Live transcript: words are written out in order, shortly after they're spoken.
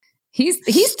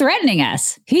He's threatening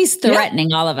us. He's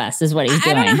threatening all of us is what he's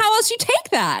doing. I don't know how else you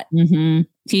take that. Mm-hmm.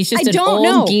 He's just an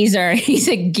old geezer. He's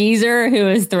a geezer who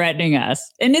is threatening us.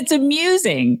 And it's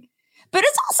amusing, but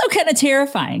it's also kind of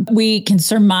terrifying. We can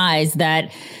surmise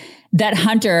that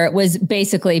Hunter was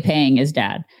basically paying his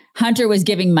dad. Hunter was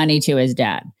giving money to his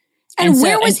dad. And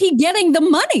where was he getting the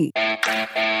money?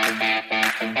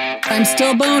 I'm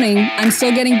still boning. I'm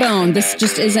still getting boned. This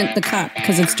just isn't the cup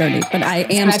because it's dirty, but I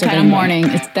am still kind of morning.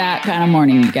 It's that kind of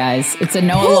morning, you guys. It's a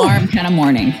no alarm kind of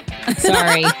morning.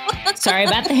 Sorry. Sorry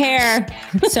about the hair.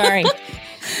 Sorry.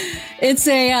 It's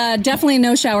a definitely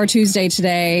no shower Tuesday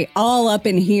today. All up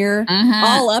in here.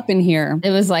 All up in here.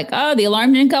 It was like, oh, the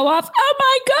alarm didn't go off. Oh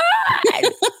my God.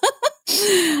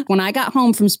 When I got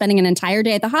home from spending an entire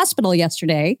day at the hospital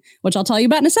yesterday, which I'll tell you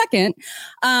about in a second,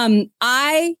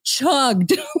 I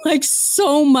chugged like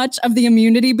so much of the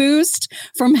immunity boost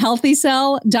from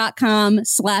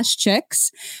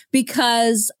healthycell.com/chicks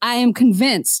because I am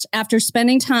convinced after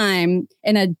spending time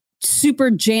in a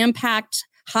super jam-packed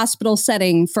hospital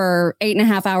setting for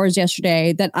 8.5 hours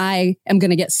yesterday that I am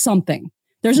going to get something.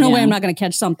 There's no way I'm not going to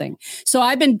catch something. So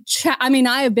I've been,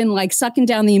 I have been like sucking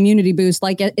down the immunity boost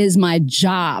like it is my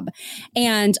job.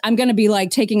 And I'm going to be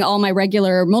like taking all my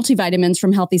regular multivitamins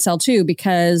from Healthy Cell too,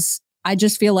 because I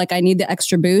just feel like I need the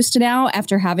extra boost now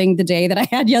after having the day that I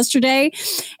had yesterday.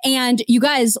 And you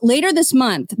guys, later this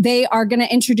month, they are going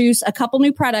to introduce a couple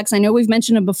new products. I know we've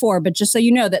mentioned them before, but just so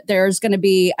you know that there's going to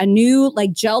be a new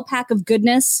like gel pack of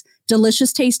goodness,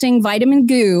 delicious tasting vitamin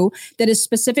goo that is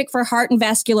specific for heart and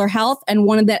vascular health and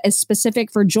one that is specific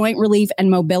for joint relief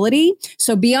and mobility.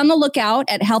 So be on the lookout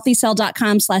at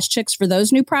healthycell.com/chicks for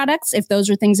those new products if those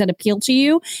are things that appeal to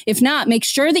you. If not, make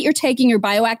sure that you're taking your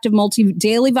Bioactive Multi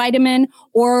daily vitamin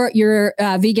or your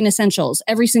vegan essentials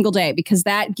every single day because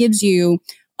that gives you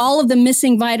all of the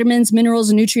missing vitamins, minerals,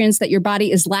 and nutrients that your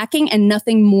body is lacking and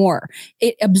nothing more.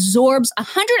 It absorbs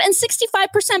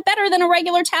 165% better than a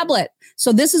regular tablet.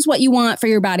 So this is what you want for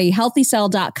your body.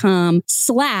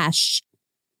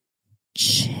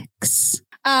 Healthycell.com/chicks.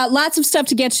 Lots of stuff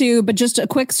to get to, but just a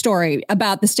quick story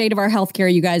about the state of our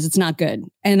healthcare, you guys. It's not good.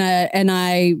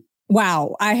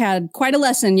 Wow, I had quite a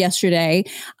lesson yesterday.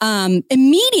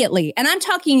 Immediately, and I'm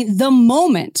talking the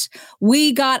moment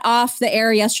we got off the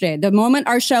air yesterday, the moment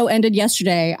our show ended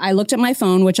yesterday, I looked at my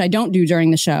phone, which I don't do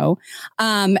during the show,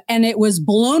 and it was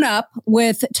blown up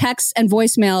with texts and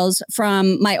voicemails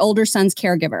from my older son's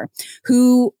caregiver,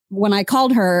 who, when I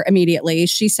called her immediately,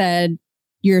 she said,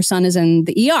 your son is in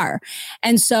the ER.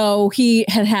 And so he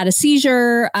had a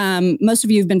seizure. Most of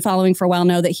you have been following for a while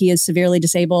know that he is severely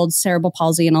disabled, cerebral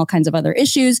palsy, and all kinds of other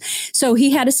issues. So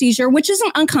he had a seizure, which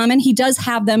isn't uncommon. He does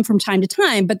have them from time to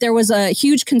time, but there was a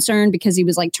huge concern because he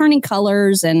was like turning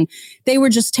colors and they were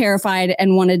just terrified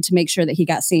and wanted to make sure that he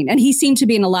got seen. And he seemed to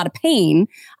be in a lot of pain,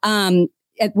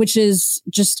 which is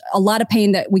just a lot of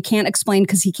pain that we can't explain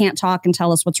because he can't talk and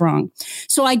tell us what's wrong.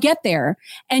 So I get there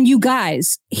and you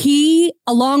guys, he,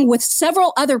 along with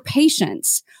several other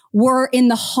patients, were in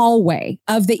the hallway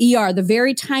of the ER, the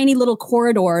very tiny little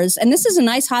corridors. And this is a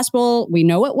nice hospital. We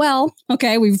know it well.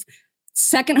 Okay. We've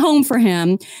second home for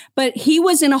him, but he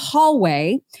was in a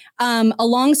hallway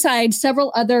alongside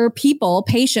several other people,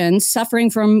 patients suffering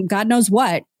from God knows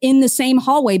what, in the same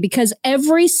hallway because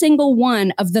every single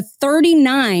one of the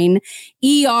 39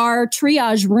 ER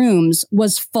triage rooms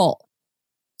was full.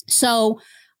 So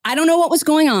I don't know what was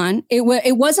going on.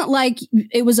 It wasn't like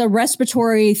it was a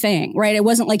respiratory thing, right? It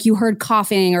wasn't like you heard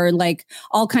coughing or like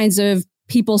all kinds of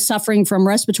people suffering from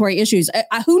respiratory issues.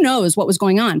 Who knows what was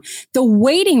going on? The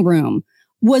waiting room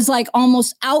was like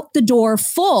almost out the door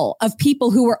full of people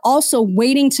who were also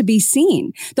waiting to be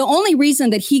seen. The only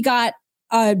reason that he got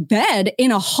a bed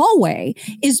in a hallway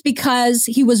is because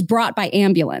he was brought by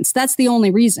ambulance. That's the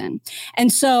only reason.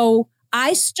 And so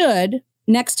I stood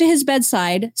next to his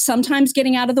bedside, sometimes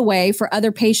getting out of the way for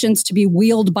other patients to be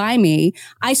wheeled by me.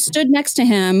 I stood next to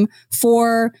him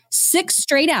for 6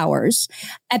 straight hours.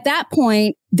 At that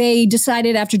point, they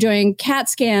decided after doing CAT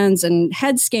scans and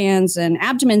head scans and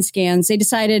abdomen scans, they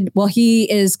decided, well, he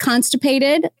is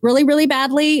constipated really, really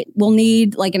badly. We'll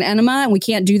need like an enema and we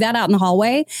can't do that out in the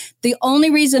hallway. The only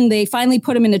reason they finally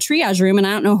put him in the triage room, and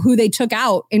I don't know who they took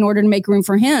out in order to make room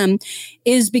for him,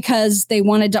 is because they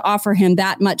wanted to offer him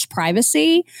that much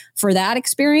privacy for that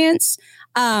experience.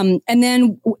 And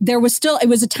then there was still, it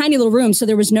was a tiny little room, so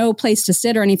there was no place to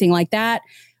sit or anything like that.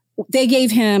 They gave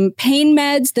him pain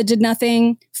meds that did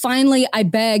nothing. Finally, I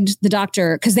begged the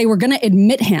doctor because they were going to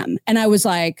admit him. And I was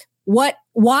like, what?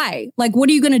 Why? Like, what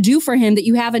are you going to do for him that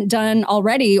you haven't done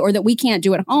already or that we can't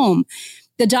do at home?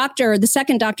 the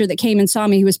second doctor that came and saw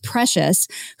me, who was Precious,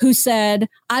 who said,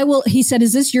 he said,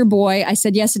 is this your boy? I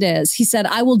said, yes, it is. He said,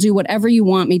 I will do whatever you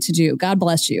want me to do. God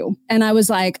bless you. And I was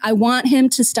like, I want him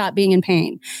to stop being in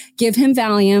pain. Give him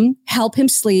Valium, help him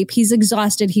sleep. He's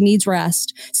exhausted. He needs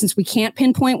rest. Since we can't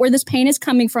pinpoint where this pain is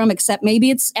coming from, except maybe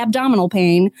it's abdominal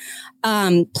pain,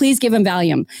 please give him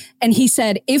Valium. And he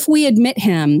said, if we admit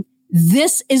him,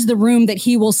 this is the room that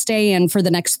he will stay in for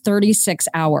the next 36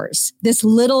 hours. This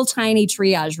little tiny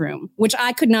triage room, which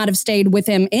I could not have stayed with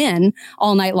him in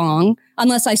all night long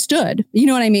unless I stood. You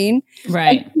know what I mean?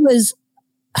 Right. It was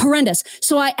horrendous.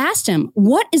 So I asked him,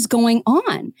 what is going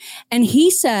on? And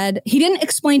he said, he didn't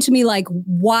explain to me like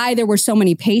why there were so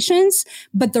many patients,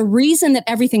 but the reason that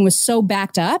everything was so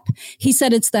backed up, he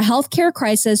said, it's the healthcare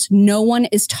crisis no one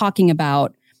is talking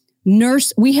about.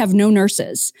 We have no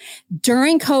nurses.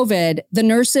 During COVID, the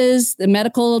nurses, the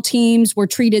medical teams were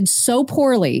treated so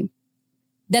poorly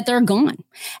that they're gone.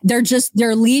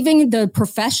 They're leaving the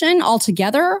profession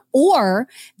altogether, or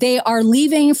they are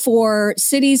leaving for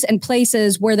cities and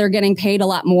places where they're getting paid a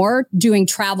lot more doing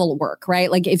travel work, right?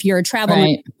 Like if you're a travel,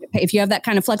 right. If you have that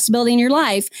kind of flexibility in your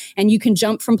life and you can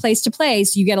jump from place to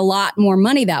place, you get a lot more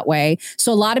money that way.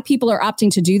 So a lot of people are opting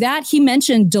to do that. He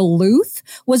mentioned Duluth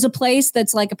was a place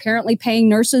that's like apparently paying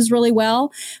nurses really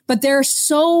well, but they're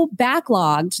so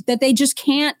backlogged that they just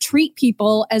can't treat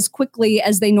people as quickly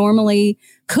as they normally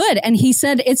could. And he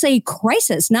said it's a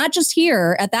crisis, not just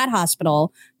here at that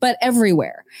hospital, but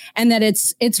everywhere. And that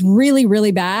it's really,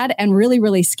 really bad and really,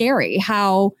 really scary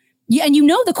how, and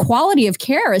the quality of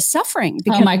care is suffering.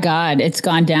 Oh my God, it's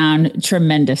gone down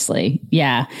tremendously.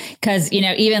 Yeah. Cause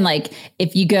even like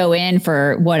if you go in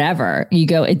for whatever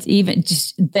it's even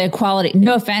just the quality,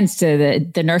 no offense to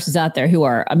the nurses out there who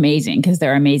are amazing, because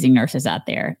there are amazing nurses out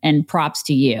there and props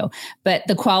to you. But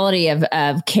the quality of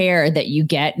care that you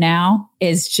get now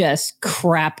is just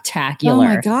craptacular. Oh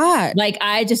my God. Like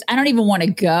I don't even want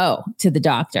to go to the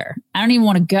doctor. I don't even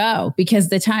want to go, because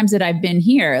the times that I've been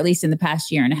here, at least in the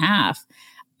past year and a half,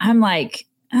 I'm like,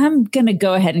 I'm going to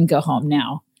go ahead and go home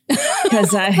now.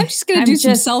 Because I'm just going to do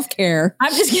some self-care.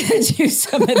 I'm just going to do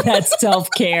some of that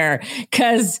self-care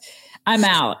because I'm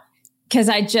out. Because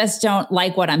I just don't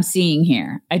like what I'm seeing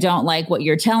here. I don't like what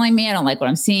you're telling me. I don't like what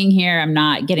I'm seeing here. I'm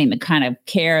not getting the kind of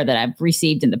care that I've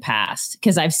received in the past,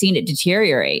 because I've seen it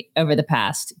deteriorate over the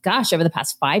past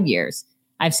 5 years.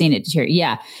 I've seen it deteriorate.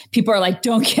 Yeah. People are like,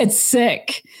 don't get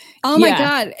sick. Oh my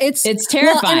God. It's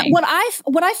terrifying. Well,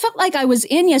 what I felt like I was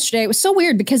in yesterday, it was so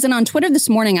weird, because then on Twitter this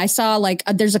morning, I saw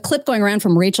there's a clip going around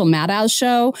from Rachel Maddow's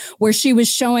show where she was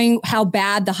showing how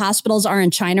bad the hospitals are in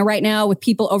China right now with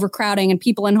people overcrowding and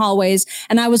people in hallways.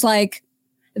 And I was like,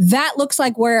 that looks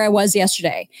like where I was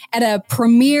yesterday at a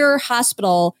premier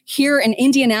hospital here in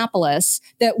Indianapolis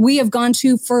that we have gone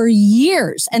to for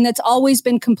years. And that's always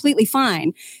been completely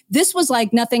fine. This was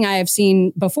like nothing I have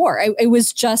seen before. It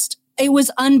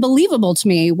was unbelievable to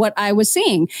me what I was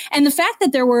seeing. And the fact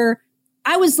that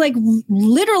I was like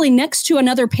literally next to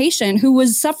another patient who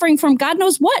was suffering from God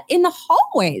knows what in the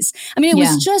hallways. I mean, it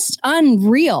was just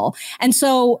unreal. And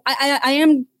so I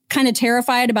am kind of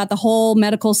terrified about the whole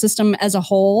medical system as a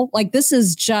whole. Like this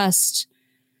is just,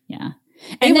 And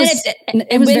then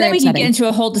we can get into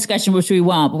a whole discussion, which we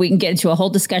won't, but we can get into a whole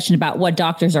discussion about what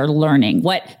doctors are learning,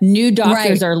 what new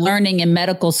doctors are learning in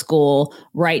medical school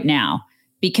right now,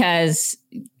 because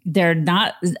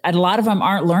a lot of them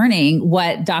aren't learning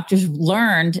what doctors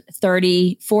learned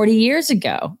 30, 40 years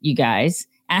ago, you guys.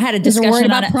 I had a discussion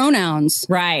about pronouns.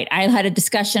 Right. I had a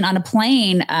discussion on a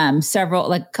plane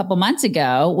a couple months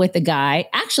ago with a guy.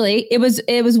 Actually, it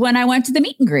was when I went to the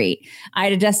meet and greet. I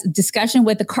had a discussion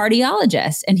with a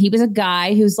cardiologist, and he was a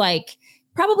guy who's like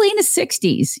probably in his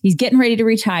 60s. He's getting ready to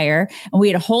retire. And we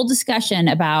had a whole discussion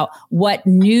about what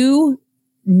newbie,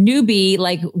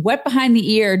 like wet behind the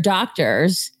ear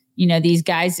doctors, these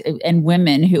guys and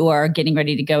women who are getting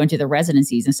ready to go into the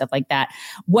residencies and stuff like that,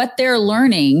 what they're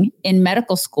learning in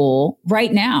medical school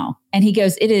right now. And he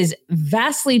goes, it is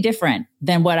vastly different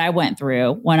than what I went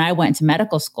through when I went to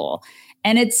medical school.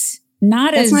 And it's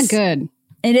not That's not good.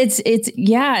 And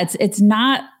it's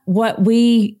not what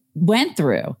we went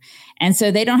through. And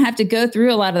so they don't have to go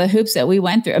through a lot of the hoops that we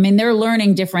went through. I mean, they're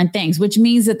learning different things, which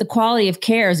means that the quality of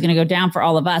care is going to go down for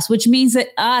all of us, which means that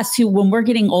us who, when we're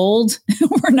getting old,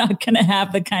 we're not going to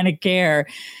have the kind of care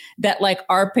that like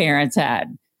our parents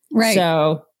had. Right.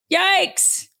 So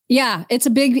yikes. Yeah, it's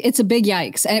a big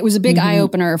yikes. And it was a big eye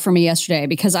opener for me yesterday,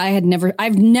 because I've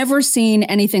never seen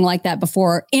anything like that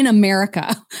before in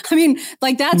America. I mean,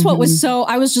 like that's what was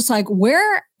I was just like,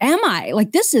 where am I?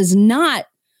 Like, this is not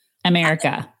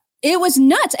America. It was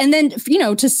nuts. And then,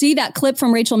 to see that clip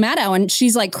from Rachel Maddow, and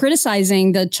she's like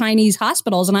criticizing the Chinese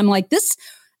hospitals. And I'm like,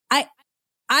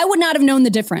 I would not have known the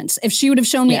difference if she would have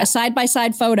shown me a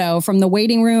side-by-side photo from the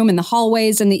waiting room and the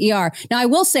hallways and the ER. Now, I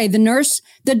will say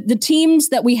the teams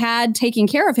that we had taking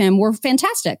care of him were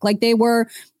fantastic. Like they were,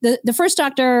 the first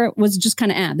doctor was just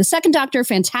kind of the second doctor,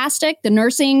 fantastic. The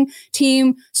nursing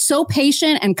team, so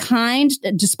patient and kind,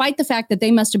 despite the fact that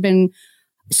they must have been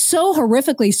so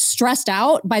horrifically stressed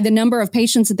out by the number of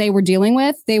patients that they were dealing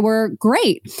with. They were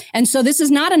great. And so this is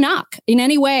not a knock in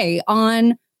any way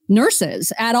on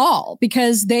nurses at all,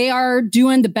 because they are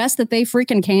doing the best that they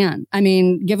freaking can. I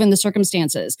mean, given the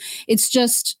circumstances, it's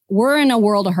just, we're in a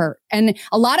world of hurt. And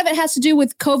a lot of it has to do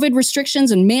with COVID restrictions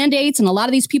and mandates. And a lot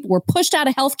of these people were pushed out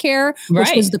of healthcare, which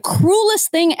was the cruelest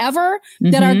thing ever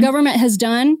that our government has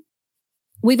done.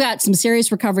 We've got some serious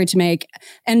recovery to make,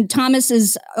 and Thomas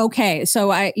is okay.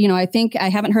 So I think I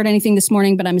haven't heard anything this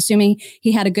morning, but I'm assuming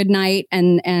he had a good night,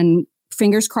 and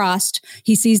fingers crossed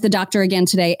he sees the doctor again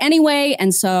today anyway.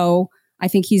 And so I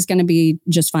think he's going to be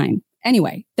just fine.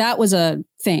 Anyway, that was a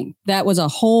thing. That was a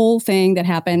whole thing that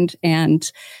happened,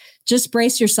 and just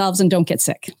brace yourselves and don't get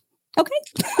sick. Okay.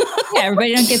 Yeah,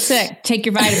 everybody don't get sick. Take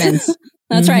your vitamins.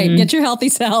 That's right. Get your healthy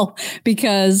cell,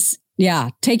 because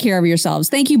take care of yourselves.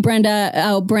 Thank you, Brenda.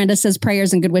 Oh, Brenda says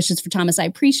prayers and good wishes for Thomas. I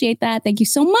appreciate that. Thank you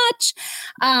so much.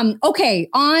 Okay,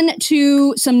 on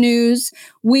to some news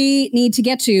we need to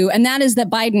get to, and that is that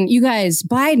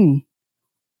Biden,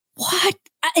 what?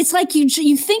 It's like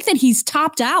you think that he's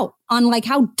topped out on like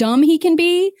how dumb he can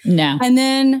be. No. And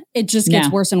then it just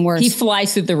gets worse and worse. He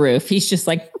flies through the roof. He's just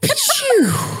like,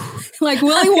 like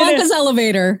Willy Wonka's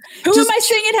elevator. Who am I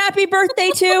singing happy birthday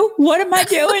to? What am I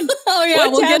doing? Oh yeah,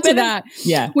 we'll get to that.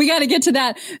 Yeah. We got to get to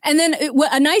that. And then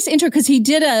a nice intro, because he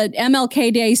did a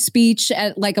MLK Day speech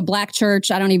at like a black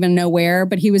church. I don't even know where,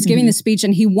 but he was giving the speech,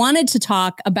 and he wanted to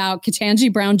talk about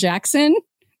Ketanji Brown Jackson.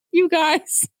 You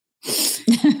guys.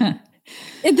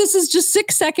 This is just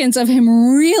 6 seconds of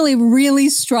him really, really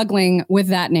struggling with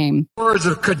that name. Words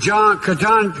of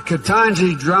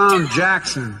Ketanji Brown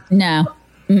Jackson. No.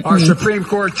 Our Supreme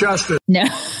Court Justice. No.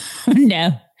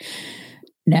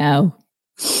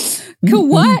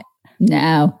 What?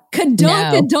 No.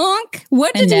 Kadonk.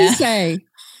 What did he say?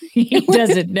 He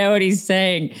doesn't know what he's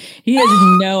saying. He has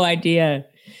no idea.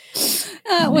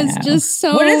 That was just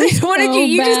so. What is it? What did you?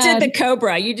 You bad. Just did the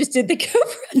Cobra. You just did the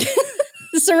Cobra.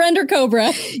 The surrender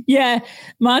Cobra. Yeah.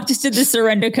 Mock just did the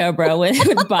surrender Cobra with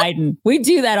Biden. We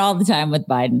do that all the time with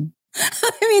Biden.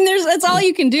 I mean, that's all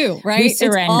you can do, right? It's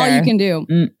all you can do.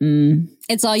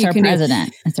 It's all you can do.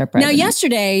 It's our president. Now,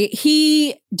 yesterday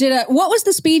he did what was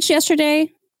the speech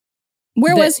yesterday?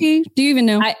 Where was he? Do you even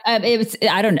know? I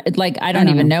don't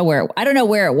even know where. I don't know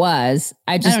where it was.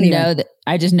 I just know that.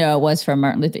 I just know it was from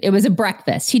Martin Luther. It was a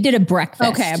breakfast. He did a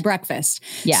breakfast. Okay, a breakfast.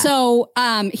 Yeah. So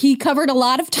he covered a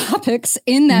lot of topics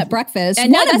in that breakfast.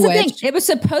 And that's the thing. It was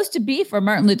supposed to be for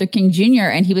Martin Luther King Jr.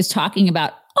 and he was talking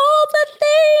about all the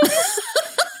things.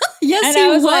 Yes, and he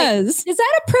was. Like, is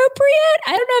that appropriate?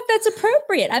 I don't know if that's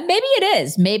appropriate. Maybe it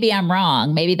is. Maybe I'm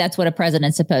wrong. Maybe that's what a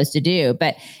president's supposed to do.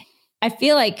 But I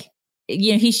feel like,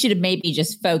 he should have maybe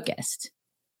just focused.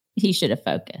 He should have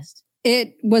focused.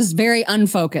 It was very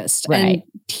unfocused. Right. And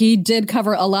he did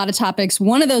cover a lot of topics.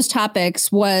 One of those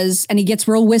topics was, and he gets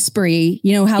real whispery,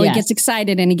 he gets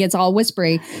excited and he gets all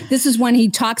whispery. This is when he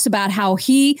talks about how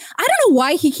I don't know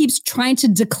why he keeps trying to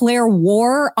declare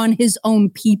war on his own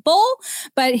people,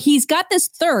 but he's got this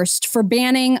thirst for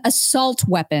banning assault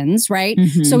weapons, right?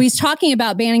 Mm-hmm. So he's talking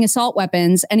about banning assault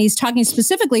weapons, and he's talking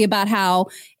specifically about how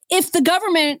if the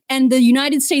government and the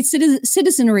United States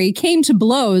citizenry came to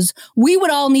blows, we would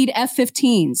all need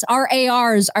F-15s. Our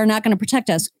ARs are not going to protect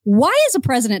us. Why is a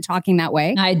president talking that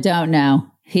way? I don't know.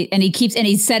 He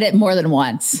said it more than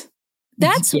once.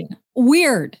 That's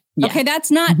weird. Yeah. Okay,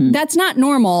 that's not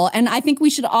normal. And I think we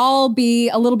should all be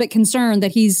a little bit concerned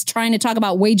that he's trying to talk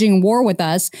about waging war with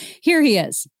us. Here he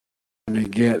is. To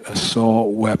get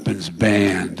assault weapons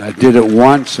banned. I did it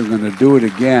once. I'm going to do it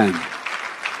again.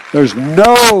 There's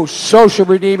no social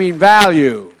redeeming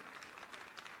value.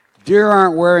 Deer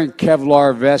aren't wearing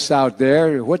Kevlar vests out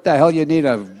there. What the hell you need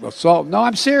an assault? No,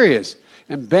 I'm serious.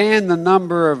 And ban the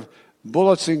number of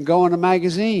bullets that go in a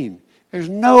magazine. There's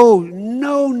no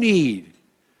need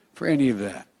for any of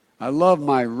that. I love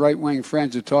my right-wing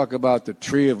friends who talk about the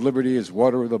tree of liberty is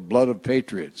water with the blood of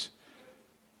patriots.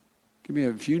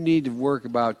 If you need to work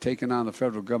about taking on the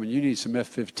federal government, you need some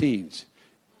F-15s.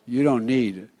 You don't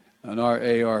need an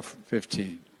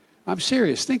AR-15. I'm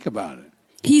serious. Think about it.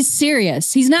 He's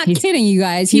serious. He's not kidding, you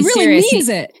guys. He really means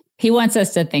it. He wants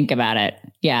us to think about it.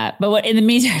 Yeah. But what in the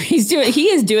meantime, he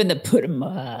is doing the put him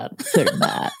up.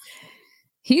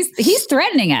 He's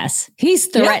threatening us. He's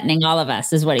threatening all of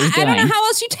us is what he's doing. I don't know how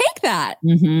else you take that.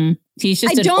 Mm-hmm. He's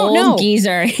just an old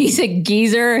geezer. He's a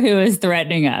geezer who is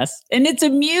threatening us. And it's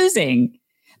amusing,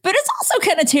 but it's also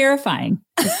kind of terrifying.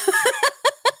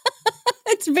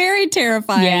 It's very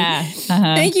terrifying. Yeah.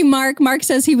 Thank you, Mark. Mark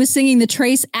says he was singing the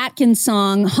Trace Atkins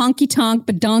song, Honky Tonk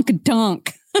Badonka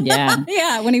Donk. Yeah.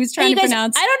 Yeah, when he was trying to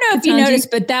pronounce. I don't know if you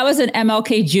noticed, but that was an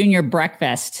MLK Jr.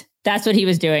 breakfast. That's what he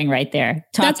was doing right there.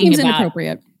 That seems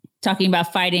inappropriate. Talking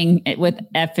about fighting with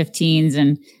F-15s,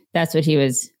 and that's what he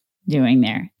was doing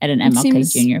there at an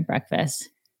MLK Jr. breakfast.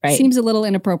 Right? Seems a little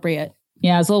inappropriate.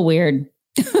 Yeah, it's a little weird.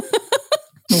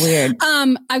 Weird.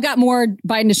 I've got more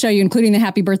Biden to show you, including the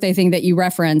happy birthday thing that you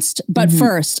referenced. But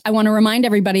first, I want to remind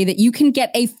everybody that you can get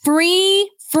a free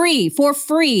Jumpstart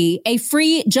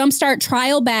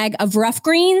trial bag of Rough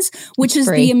Greens, which is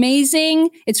the amazing.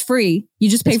 It's free. You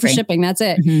just pay for shipping. That's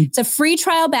it. Mm-hmm. It's a free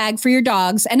trial bag for your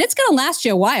dogs, and it's going to last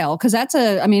you a while because it's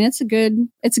a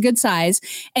good size.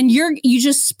 And you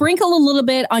just sprinkle a little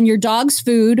bit on your dog's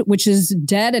food, which is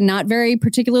dead and not very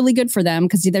particularly good for them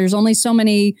because there's only so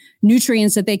many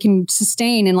nutrients that they can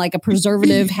sustain in like a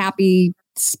preservative happy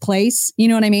place. You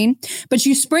know what I mean? But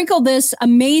you sprinkle this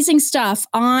amazing stuff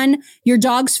on your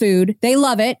dog's food. They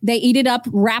love it. They eat it up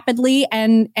rapidly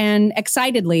and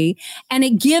excitedly. And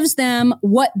it gives them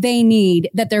what they need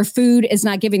that their food is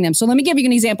not giving them. So let me give you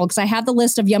an example because I have the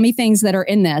list of yummy things that are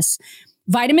in this.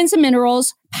 Vitamins and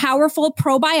minerals, powerful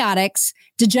probiotics,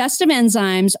 digestive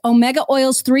enzymes, omega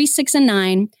oils 3, 6, and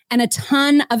 9, and a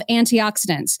ton of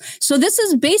antioxidants. So this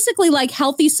is basically like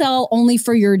Healthy Cell only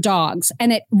for your dogs.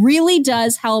 And it really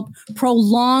does help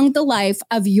prolong the life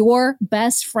of your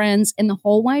best friends in the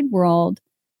whole wide world.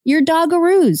 Your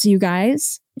doggaroos, you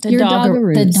guys. The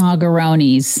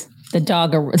doggaroonies. The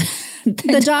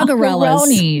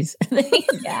doggarellas.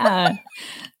 Yeah.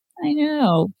 I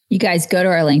know. You guys go to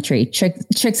our link tree,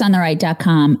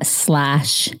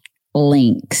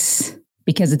 tricksontheright.com/links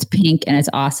because it's pink and it's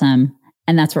awesome.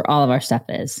 And that's where all of our stuff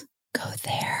is. Go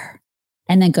there.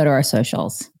 And then go to our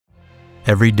socials.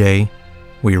 Every day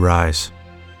we rise,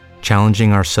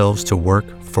 challenging ourselves to work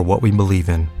for what we believe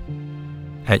in.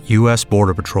 At U.S.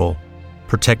 Border Patrol,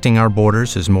 protecting our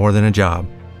borders is more than a job.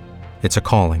 It's a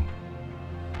calling.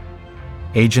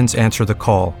 Agents answer the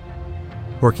call,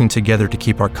 working together to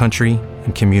keep our country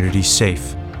and communities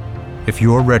safe. If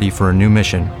you're ready for a new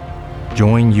mission,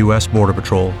 join U.S. Border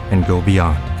Patrol and go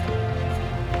beyond.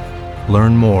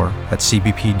 Learn more at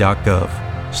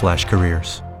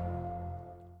cbp.gov/careers.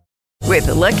 With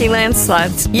the Lucky Land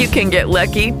Slots, you can get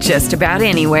lucky just about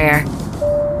anywhere.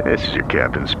 This is your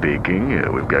captain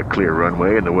speaking. We've got clear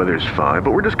runway and the weather's fine, but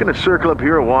we're just going to circle up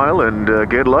here a while and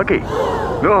get lucky.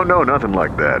 No, nothing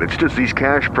like that. It's just these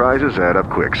cash prizes add up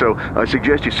quick. So I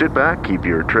suggest you sit back, keep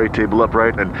your tray table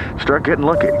upright, and start getting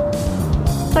lucky.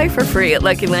 Play for free at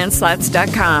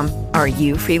LuckyLandSlots.com. Are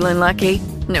you feeling lucky?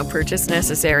 No purchase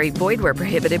necessary. Void where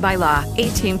prohibited by law.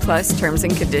 18+ terms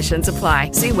and conditions apply.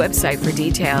 See website for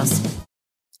details.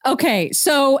 Okay,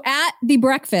 so at the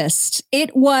breakfast,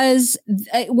 it was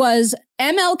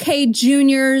MLK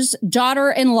Jr.'s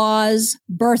daughter-in-law's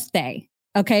birthday.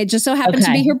 Okay, just so happened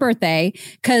to be her birthday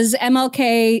because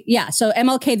MLK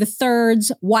the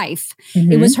third's wife.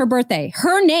 Mm-hmm. It was her birthday.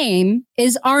 Her name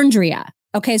is Andrea.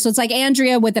 Okay, so it's like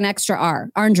Andrea with an extra R,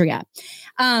 Andrea.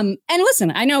 And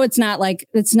listen, I know it's not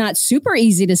super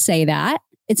easy to say that.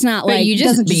 It's not like you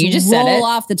just roll said it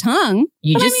off the tongue.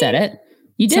 You just said it.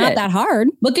 You did. It's not that hard.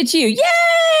 Look at you.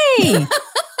 Yay!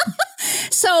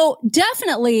 So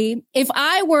definitely, if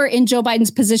I were in Joe Biden's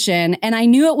position and I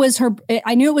knew it was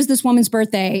this woman's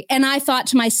birthday, and I thought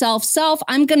to myself,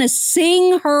 I'm going to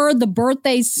sing her the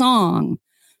birthday song,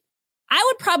 I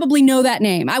would probably know that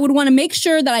name. I would want to make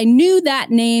sure that I knew that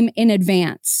name in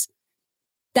advance.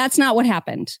 That's not what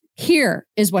happened. Here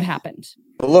is what happened.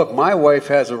 Look, my wife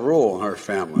has a rule in her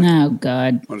family. Oh,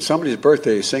 God. When somebody's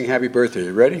birthday, you sing happy birthday.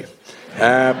 You ready?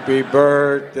 Happy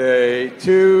birthday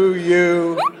to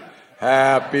you.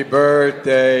 Happy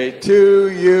birthday to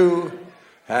you.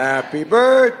 Happy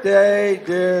birthday,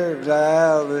 dear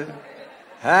Alan.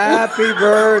 Happy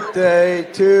birthday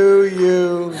to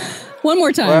you. One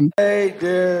more time. Hey,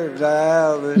 dear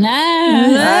Alan. No,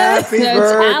 happy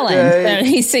birthday. Alan. So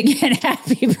he's singing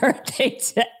happy birthday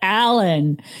to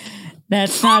Alan.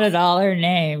 That's not at all her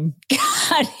name.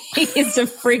 God, he is a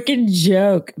freaking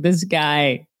joke, this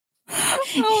guy. Oh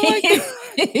my God.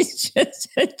 He's just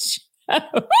a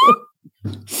joke.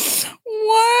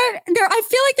 What? I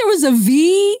feel like there was a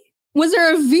V Was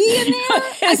there a V in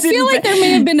there? I feel like there may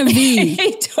have been a V.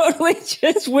 He totally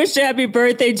just wished happy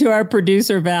birthday to our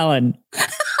producer, Valen.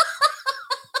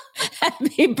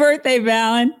 Happy birthday,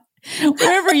 Valen.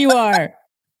 Wherever you are.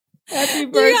 Happy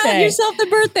birthday. You got yourself the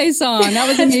birthday song. That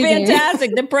was amazing.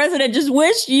 Fantastic. The president just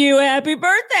wished you a happy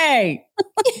birthday.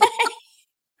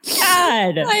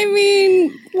 God. I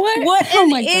mean, what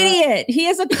an idiot. He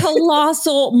is a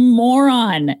colossal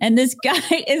moron. And this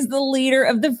guy is the leader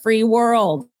of the free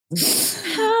world.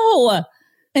 How?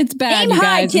 It's bad, Aim you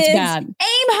high, guys. kids. It's bad.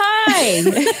 Aim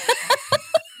high.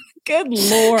 Good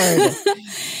Lord.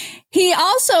 He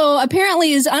also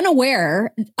apparently is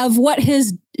unaware of what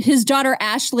his daughter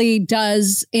Ashley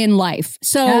does in life.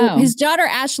 So his daughter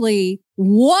Ashley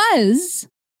was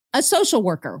a social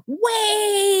worker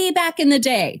way back in the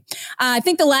day. I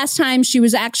think the last time she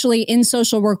was actually in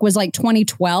social work was like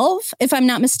 2012, if I'm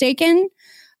not mistaken.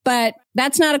 But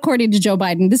that's not according to Joe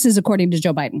Biden. This is according to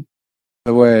Joe Biden.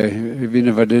 By the way, even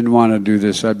if I didn't want to do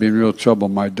this, I'd be in real trouble.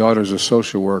 My daughter's a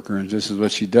social worker, and this is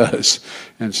what she does.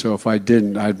 And so if I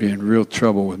didn't, I'd be in real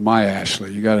trouble with my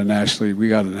Ashley. You got an Ashley, we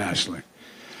got an Ashley.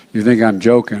 You think I'm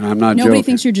joking? I'm not joking. Nobody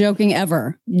thinks you're joking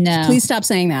ever. No. Please stop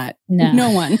saying that. No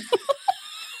one.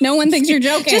 No one thinks you're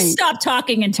joking. Just stop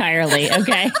talking entirely,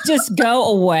 okay? Just go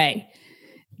away.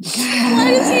 Gosh.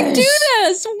 Why does he do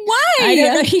this? Why? I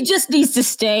don't know. He just needs to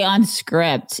stay on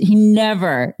script. He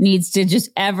never needs to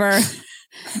just ever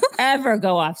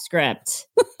go off script.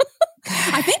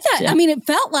 I think that, I mean, it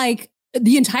felt like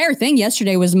the entire thing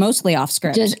yesterday was mostly off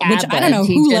script, which I don't know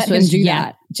who let him do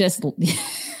that. Just,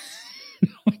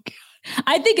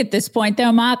 I think at this point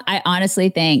though, Mock, I honestly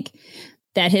think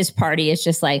that his party is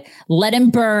just like, let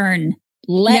him burn,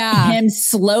 let him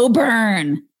slow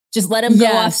burn, just let him go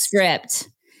off script.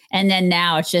 And then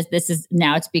now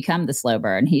it's become the slow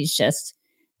burn.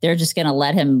 They're just going to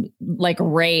let him like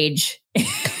rage.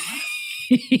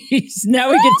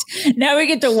 Now we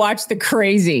get to watch the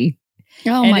crazy.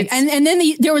 Oh my! And then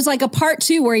there was like a part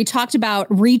 2 where he talked about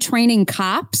retraining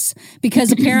cops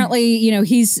because apparently,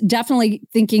 he's definitely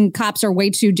thinking cops are way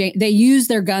too, they use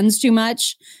their guns too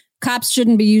much. Cops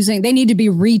shouldn't be they need to be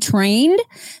retrained.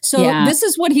 So this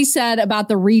is what he said about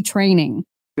the retraining.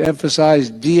 Emphasize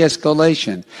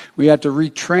de-escalation. We have to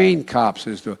retrain cops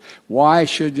as to why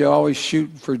should you always shoot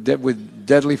with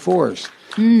deadly force.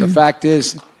 The fact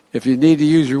is, if you need to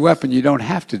use your weapon, you don't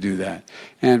have to do that.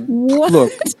 And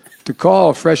look, to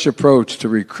call a fresh approach to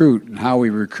recruit and how we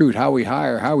recruit, how we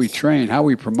hire, how we train, how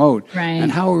we promote,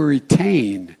 and how we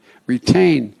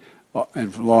retain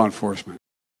law enforcement.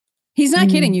 He's not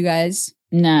kidding, you guys.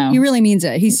 No, he really means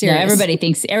it. He's serious. No, everybody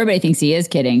thinks he is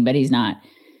kidding, but he's not.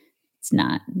 It's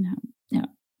not. No.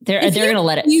 They're going to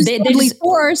let it. Use deadly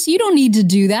force. You don't need to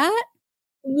do that.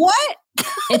 What?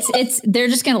 They're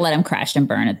just going to let him crash and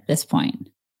burn at this point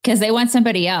because they want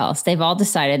somebody else. They've all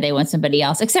decided they want somebody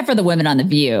else, except for the women on The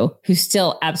View who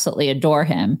still absolutely adore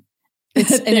him.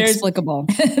 It's inexplicable.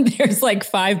 There's like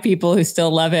 5 people who still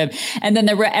love him. And then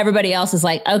everybody else is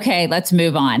like, okay, let's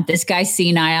move on. This guy's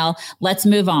senile. Let's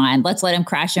move on. Let's let him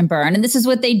crash and burn. And this is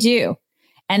what they do.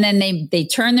 And then they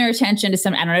turn their attention to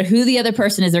I don't know who the other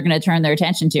person is they're going to turn their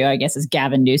attention to. I guess it's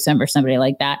Gavin Newsom or somebody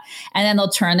like that. And then they'll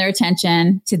turn their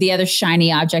attention to the other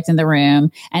shiny object in the room.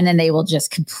 And then they will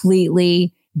just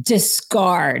completely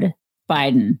discard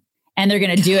Biden. And they're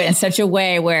going to do it in such a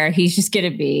way where he's just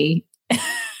going to be,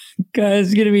 because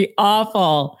it's going to be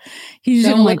awful. He's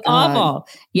going to look awful.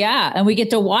 Yeah. And we get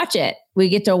to watch it. We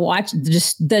get to watch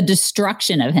just the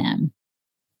destruction of him.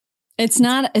 It's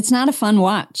not a fun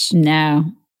watch. No.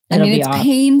 It's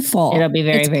painful. It'll be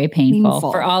very, very painful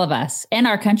for all of us and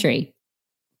our country.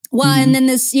 Well, and then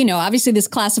this, obviously this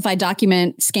classified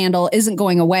document scandal isn't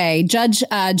going away. Judge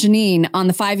Janine on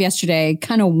the 5 yesterday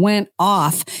kind of went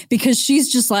off because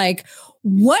she's just like,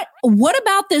 what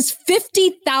about this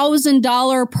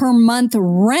 $50,000 per month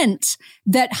rent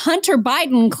that Hunter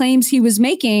Biden claims he was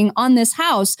making on this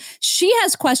house? She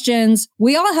has questions.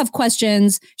 We all have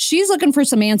questions. She's looking for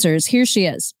some answers. Here she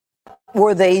is.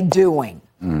 Were they doing?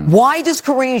 Why does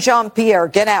Karine Jean-Pierre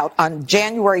get out on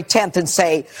January 10th and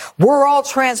say, we're all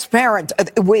transparent?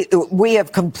 We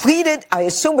have completed. I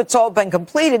assume it's all been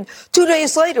completed. 2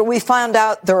 days later, we found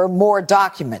out there are more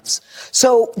documents.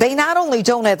 So they not only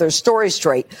don't have their story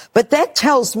straight, but that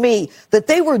tells me that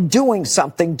they were doing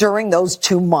something during those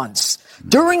 2 months.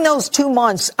 During those 2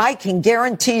 months, I can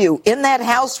guarantee you, in that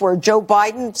house where Joe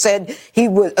Biden said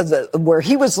where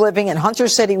he was living and Hunter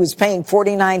said he was paying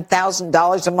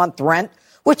 $49,000 a month rent,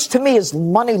 which to me is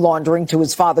money laundering to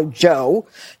his father, Joe.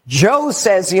 Joe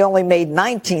says he only made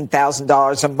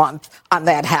 $19,000 a month on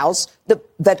that house,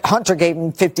 that Hunter gave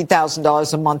him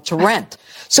 $50,000 a month to rent.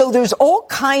 So there's all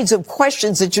kinds of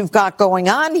questions that you've got going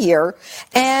on here,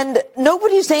 and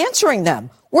nobody's answering them.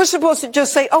 We're supposed to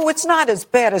just say, oh, it's not as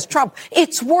bad as Trump.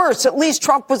 It's worse. At least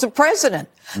Trump was a president.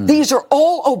 These are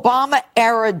all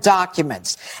Obama-era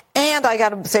documents. And I got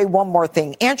to say one more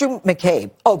thing. Andrew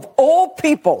McCabe, of all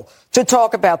people to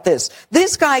talk about this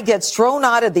guy gets thrown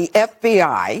out of the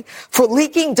FBI for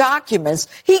leaking documents.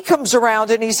 He comes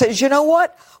around and he says, you know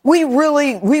what? We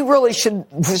really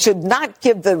should not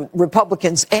give the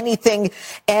Republicans anything,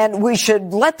 and we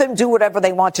should let them do whatever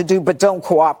they want to do, but don't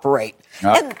cooperate.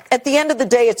 And at the end of the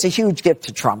day, it's a huge gift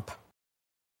to Trump.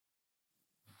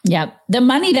 Yeah. The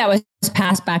money that was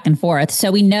passed back and forth.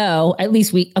 So we know, at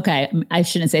least I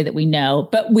shouldn't say that we know,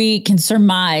 but we can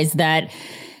surmise that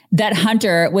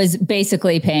Hunter was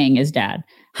basically paying his dad.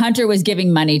 Hunter was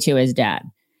giving money to his dad.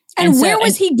 And where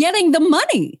was he getting the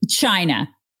money? China.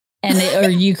 Or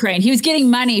Ukraine. He was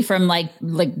getting money from like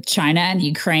China and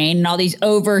Ukraine and all these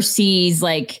overseas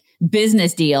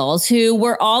business deals who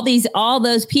were all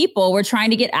those people were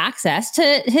trying to get access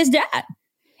to his dad.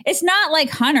 It's not like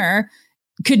Hunter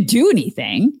could do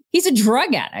anything. He's a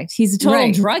drug addict. He's a total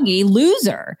druggy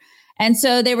loser. And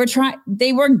so they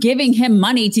were giving him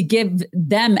money to give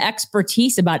them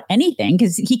expertise about anything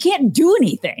because he can't do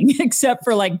anything except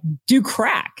for do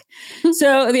crack.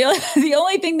 So the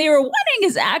only thing they were wanting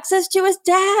is access to his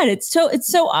dad. It's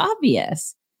so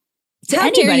obvious. How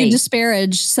dare you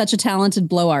disparage such a talented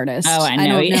blow artist? Oh, I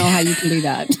know. I don't know how you can do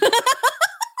that.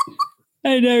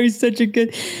 I know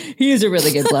he is a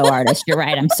really good blow artist. You're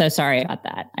right. I'm so sorry about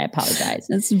that. I apologize.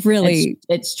 It's true.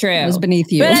 It was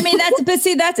beneath you. But I mean,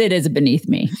 it is beneath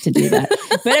me to do that.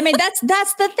 But I mean,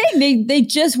 that's the thing. They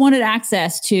just wanted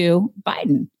access to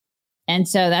Biden. And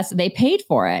so they paid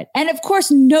for it. And of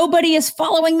course, nobody is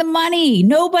following the money.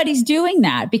 Nobody's doing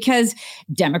that because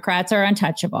Democrats are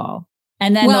untouchable.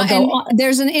 And then they'll go on.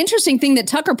 There's an interesting thing that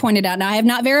Tucker pointed out. Now, I have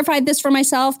not verified this for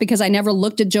myself because I never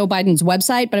looked at Joe Biden's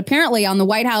website, but apparently on the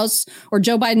White House or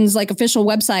Joe Biden's official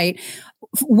website,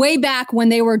 way back when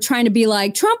they were trying to be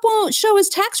like, Trump won't show his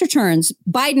tax returns,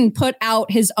 Biden put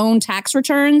out his own tax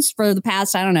returns for the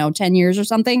past, 10 years or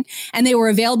something. And they were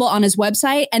available on his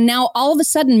website. And now all of a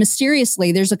sudden,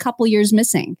 mysteriously, there's a couple years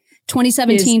missing,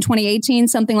 2017, 2018,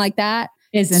 something like that.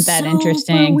 Isn't that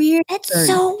interesting? Weird. It's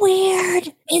so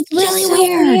weird. It's really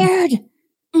weird.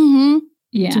 Mm-hmm.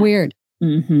 Yeah. It's weird.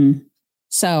 Mm-hmm.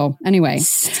 So anyway.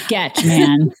 Sketch,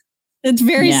 man. It's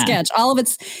very sketch. All of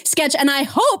it's sketch. And I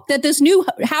hope that this new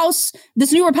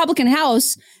Republican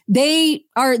House, they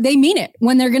mean it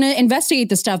when they're going to investigate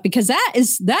this stuff, because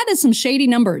that is some shady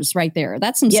numbers right there.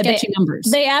 That's some sketchy numbers.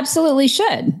 They absolutely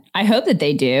should. I hope that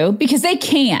they do, because they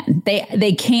can.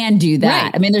 They can do that.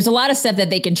 Right. I mean, there's a lot of stuff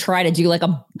that they can try to do, like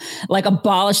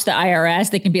abolish the IRS.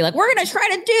 They can be like, we're going to try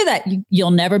to do that. You'll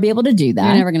never be able to do that.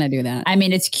 You're never going to do that. I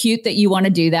mean, it's cute that you want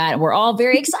to do that. We're all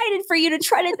very excited for you to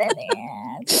try to do that.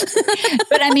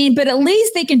 But at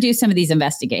least they can do some of these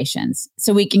investigations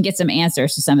so we can get some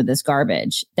answers to some of this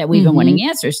garbage that we've been wanting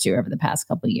answers to over the past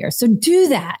couple of years. So do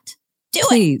that.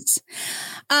 Please.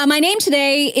 My name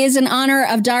today is in honor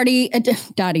of Darty.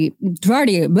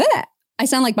 Bleh. I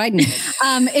sound like Biden.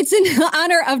 It's in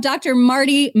honor of Dr.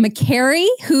 Marty Makary,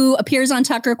 who appears on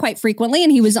Tucker quite frequently.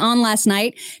 And he was on last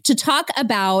night to talk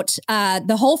about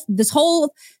this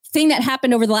whole thing that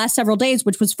happened over the last several days,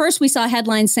 which was first we saw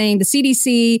headlines saying the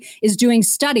CDC is doing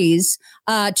studies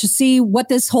to see what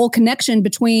this whole connection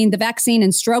between the vaccine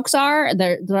and strokes are.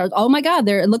 Oh my God,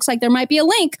 it looks like there might be a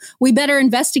link. We better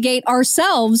investigate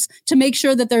ourselves to make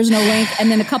sure that there's no link.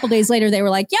 And then a couple days later, they were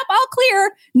like, yep, all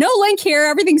clear. No link here.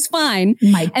 Everything's fine.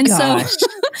 So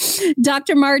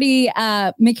Dr. Marty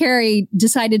Makary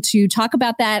decided to talk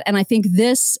about that. And I think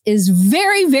this is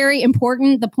very, very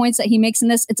important. The points that he makes in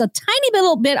this, it's a tiny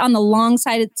little bit on the long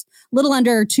side. It's a little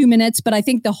under 2 minutes, but I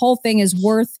think the whole thing is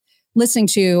worth listening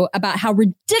to about how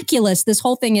ridiculous this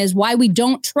whole thing is, why we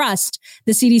don't trust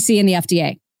the CDC and the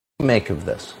FDA. Make of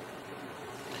this?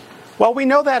 Well, we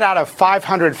know that out of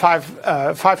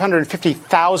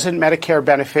 550,000 Medicare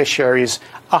beneficiaries,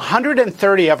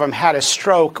 130 of them had a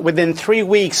stroke within 3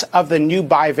 weeks of the new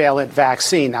bivalent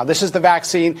vaccine. Now, this is the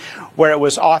vaccine where it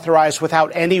was authorized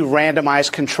without any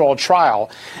randomized controlled trial.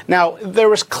 Now, there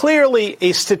was clearly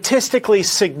a statistically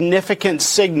significant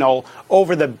signal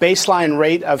over the baseline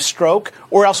rate of stroke,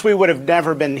 or else we would have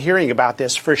never been hearing about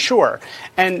this for sure.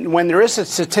 And when there is a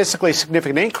statistically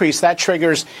significant increase, that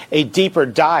triggers a deeper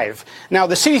dive. Now,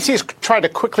 the CDC's tried to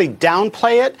quickly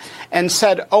downplay it and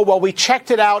said, oh, well, we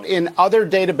checked it out in other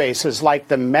databases like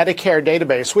the Medicare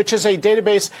database, which is a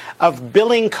database of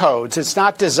billing codes. It's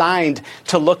not designed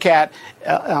to look at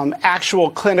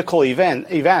actual clinical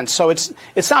events. So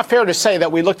it's not fair to say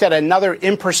that we looked at another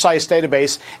imprecise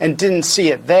database and didn't see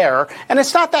it there. And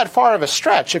it's not that far of a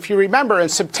stretch. If you remember, in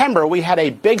September, we had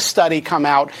a big study come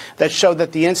out that showed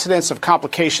that the incidence of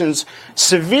complications,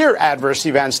 severe adverse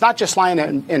events, not just lying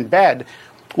in bed,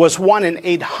 was 1 in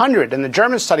 800. And the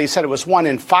German study said it was 1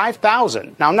 in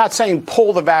 5,000. Now, I'm not saying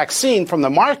pull the vaccine from the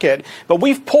market, but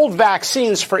we've pulled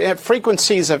vaccines for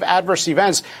frequencies of adverse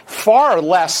events far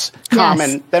less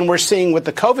common than we're seeing with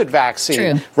the COVID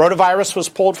vaccine. True. Rotavirus was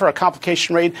pulled for a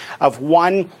complication rate of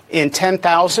 1 in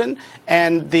 10,000.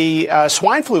 And the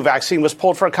swine flu vaccine was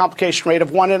pulled for a complication rate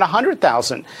of 1 in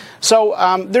 100,000.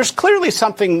 So there's clearly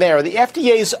something there. The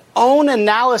FDA's own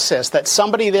analysis that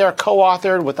somebody there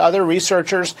co-authored with other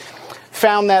researchers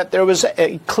found that there was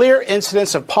a clear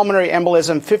incidence of pulmonary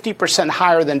embolism 50%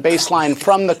 higher than baseline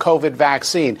from the COVID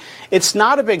vaccine. It's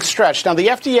not a big stretch. Now, the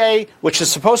FDA, which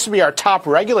is supposed to be our top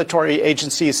regulatory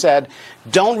agency, said,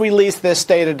 don't release this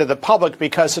data to the public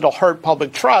because it'll hurt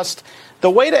public trust. The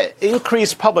way to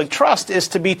increase public trust is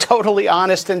to be totally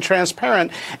honest and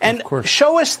transparent and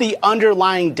show us the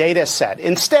underlying data set.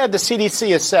 Instead, the CDC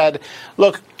has said,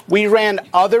 look, we ran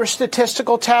other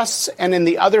statistical tests, and in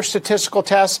the other statistical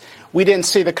tests, we didn't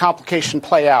see the complication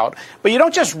play out. But you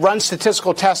don't just run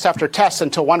statistical test after test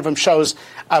until one of them shows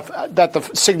that the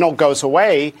signal goes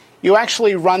away. You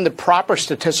actually run the proper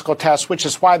statistical test, which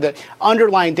is why the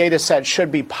underlying data set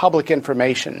should be public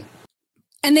information.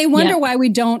 And they wonder why we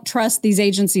don't trust these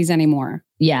agencies anymore.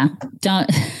 Yeah, don't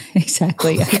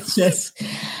exactly. It's just,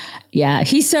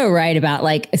 he's so right about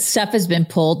like stuff has been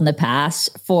pulled in the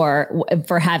past for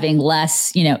having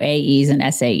less, AEs and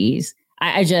SAEs.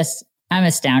 I'm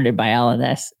astounded by all of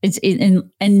this.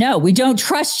 And no, we don't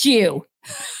trust you.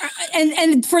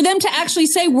 And for them to actually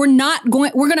say we're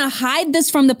going to hide this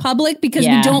from the public because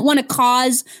we don't want to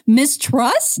cause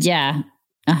mistrust. Yeah.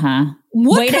 Uh-huh.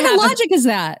 What kind of logic is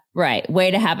that? Right.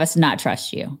 Way to have us not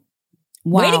trust you.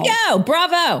 Wow. Way to go.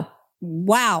 Bravo.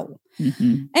 Wow.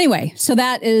 Mm-hmm. Anyway, so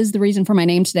that is the reason for my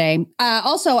name today.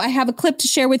 Also, I have a clip to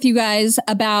share with you guys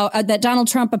about that Donald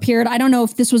Trump appeared. I don't know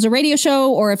if this was a radio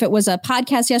show or if it was a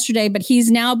podcast yesterday, but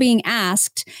he's now being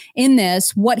asked in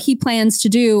this what he plans to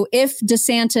do if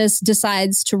DeSantis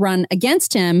decides to run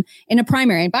against him in a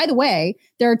primary. And by the way,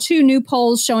 there are 2 new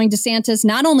polls showing DeSantis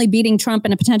not only beating Trump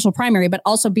in a potential primary, but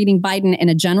also beating Biden in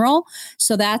a general.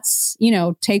 So that's,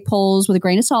 take polls with a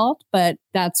grain of salt, but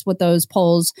that's what those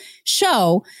polls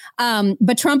show.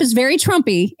 But Trump is very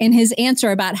Trumpy in his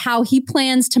answer about how he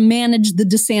plans to manage the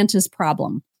DeSantis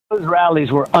problem. Those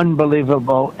rallies were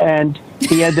unbelievable, and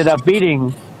he ended up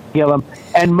beating Gillum.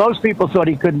 And most people thought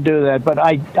he couldn't do that, but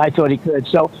I thought he could.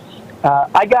 So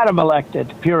I got him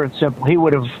elected, pure and simple. He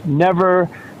would have never...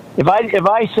 If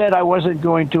I said I wasn't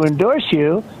going to endorse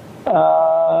you,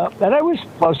 and I was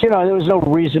close, there was no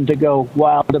reason to go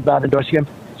wild about endorsing him.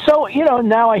 So,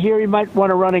 now I hear he might want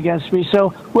to run against me.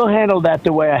 So we'll handle that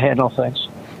the way I handle things.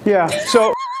 Yeah.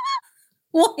 So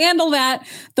we'll handle that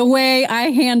the way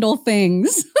I handle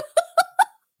things.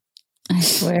 I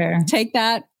swear. Take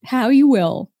that how you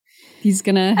will. He's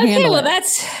going to handle it.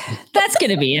 That's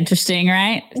going to be interesting,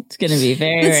 right? It's going to be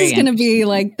very, This is going to be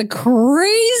like the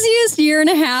craziest year and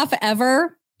a half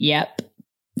ever. Yep.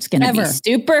 It's going to be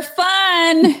super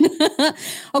fun.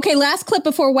 Okay, last clip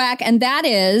before whack. And that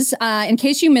is, in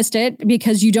case you missed it,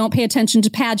 because you don't pay attention to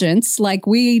pageants, like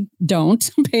we don't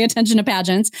pay attention to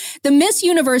pageants, the Miss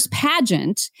Universe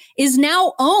pageant is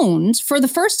now owned for the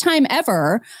first time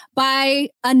ever by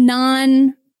a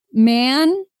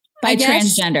non-man. By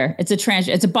transgender.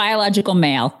 It's a biological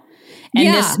male.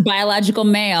 And this biological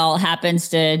male happens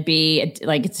to be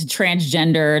like, it's a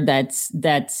transgender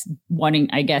that's wanting,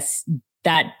 I guess,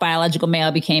 that biological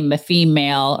male became a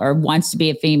female or wants to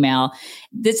be a female.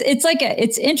 It's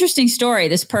an interesting story.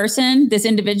 This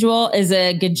individual is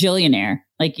a gajillionaire.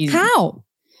 Like how?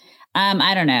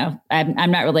 I don't know. I'm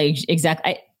not really exact.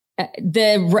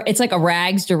 It's like a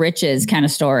rags to riches kind of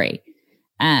story.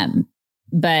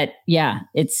 But yeah,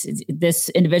 this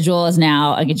individual is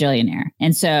now a gajillionaire.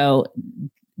 And so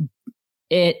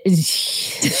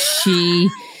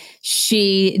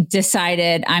she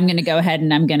decided, I'm going to go ahead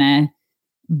and I'm going to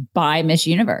buy Miss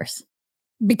Universe.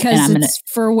 Because it's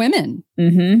for women.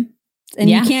 Mm-hmm. And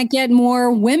you can't get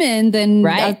more women than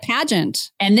a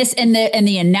pageant. And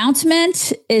the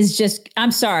announcement is just,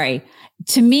 I'm sorry.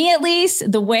 To me, at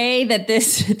least, the way that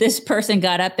this person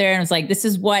got up there and was like, this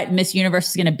is what Miss Universe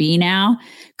is going to be now.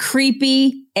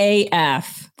 Creepy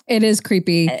AF. It is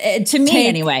creepy. To me,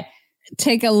 anyway.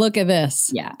 Take a look at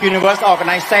this. Yeah. Universe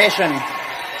organization.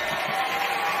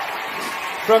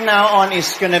 From now on,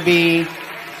 it's going to be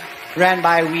ran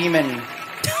by women.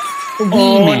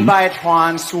 Owned by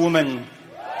trans women.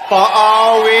 For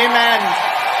all women.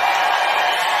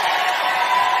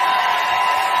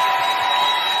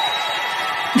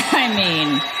 I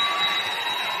mean,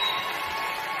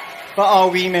 for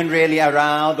all women really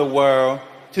around the world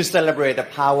to celebrate the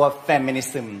power of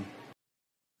feminism.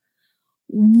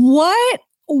 What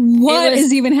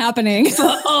is even happening?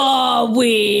 For all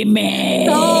women.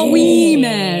 All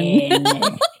women.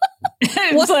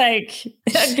 It's like,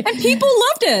 and people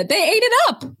loved it. They ate it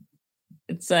up.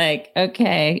 It's like,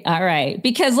 okay, all right.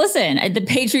 Because listen, the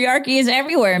patriarchy is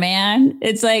everywhere, man.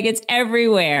 It's like, it's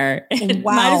everywhere.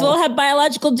 Wow. Might as well have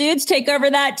biological dudes take over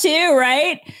that too,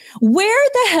 right? Where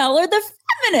the hell are the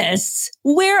feminists?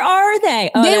 Where are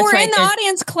they? Oh, they were right. In the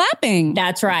audience clapping.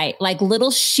 That's right. Like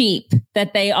little sheep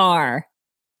that they are.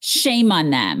 Shame on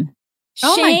them.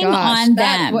 Shame on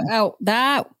them.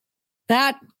 That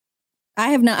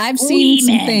I have not. I've seen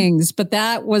some things, but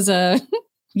that was a.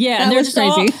 Yeah, and there's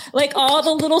crazy. All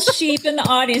the little sheep in the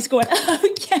audience going,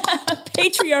 oh yeah,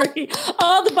 patriarchy.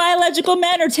 All the biological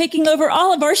men are taking over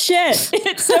all of our shit.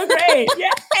 It's so great.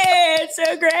 Yeah, it's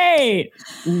so great.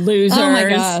 Losers. Oh my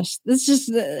gosh. This is just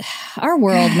our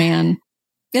world, man.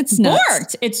 It's nuts.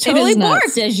 Borked. It's totally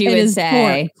borked, as you would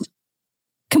say. Borked.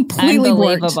 Completely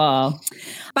unbelievable.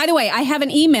 By the way, I have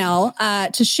an email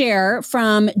to share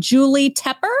from Julie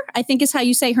Tepper, I think is how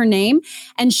you say her name.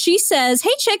 And she says,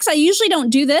 hey, chicks, I usually don't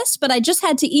do this, but I just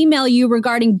had to email you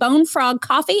regarding Bone Frog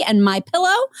Coffee and My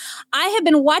Pillow. I have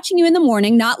been watching you in the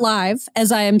morning, not live,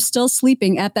 as I am still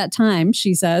sleeping at that time,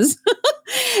 she says.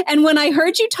 And when I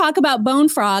heard you talk about Bone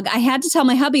Frog, I had to tell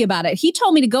my hubby about it. He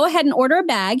told me to go ahead and order a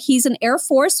bag. He's an Air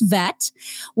Force vet.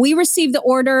 We received the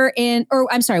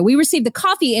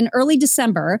coffee in early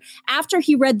December. After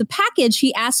he read the package,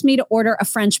 he asked me to order a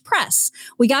French press.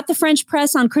 We got the French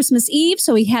press on Christmas Eve,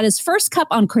 so he had his first cup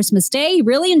on Christmas Day. He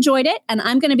really enjoyed it, and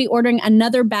I'm going to be ordering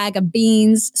another bag of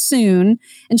beans soon.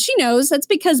 And she knows that's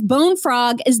because Bone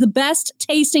Frog is the best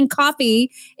tasting coffee.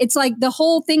 It's like the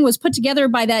whole thing was put together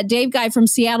by that Dave guy from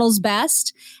Seattle's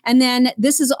Best. And then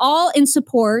this is all in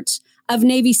support of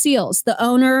Navy SEALs, the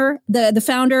owner, the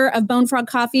founder of Bone Frog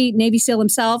Coffee, Navy SEAL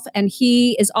himself. And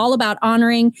he is all about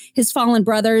honoring his fallen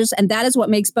brothers. And that is what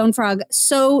makes Bone Frog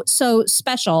so, so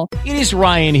special. It is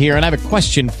Ryan here, and I have a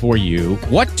question for you.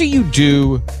 What do you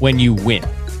do when you win?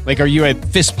 Like, are you a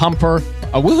fist pumper,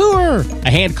 a woohooer, a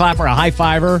hand clapper, a high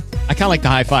fiver? I kind of like the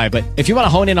high five, but if you want to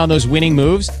hone in on those winning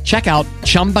moves, check out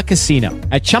Chumba Casino.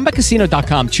 At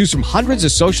ChumbaCasino.com, choose from hundreds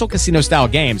of social casino style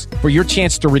games for your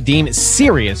chance to redeem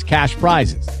serious cash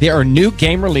prizes. There are new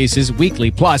game releases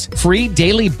weekly, plus free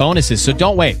daily bonuses. So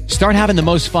don't wait. Start having the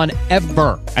most fun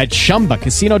ever at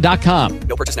ChumbaCasino.com.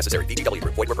 No purchase necessary. VGW.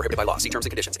 Void where prohibited by law. See terms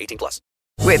and conditions. 18+.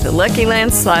 With the Lucky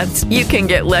Land Slots, you can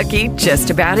get lucky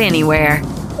just about anywhere.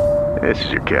 This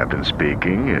is your captain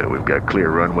speaking. We've got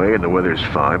clear runway and the weather's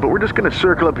fine, but we're just going to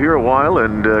circle up here a while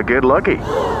and get lucky.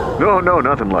 No,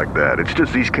 nothing like that. It's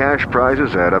just these cash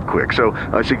prizes add up quick. So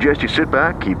I suggest you sit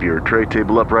back, keep your tray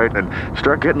table upright, and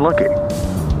start getting lucky.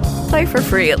 Play for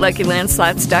free at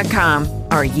LuckyLandSlots.com.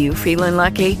 Are you feeling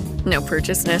lucky? No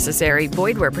purchase necessary.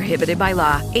 Void where prohibited by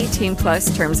law.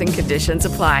 18+ terms and conditions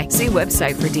apply. See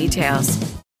website for details.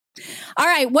 All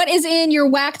right. What is in your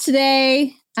whack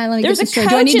today? Do I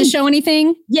need to show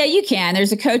anything? Yeah, you can.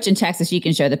 There's a coach in Texas. You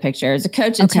can show the picture. There's a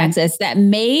coach in Texas that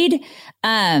made,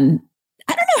 I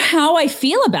don't know how I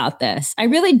feel about this. I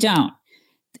really don't.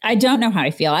 I don't know how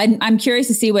I feel. I'm curious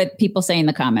to see what people say in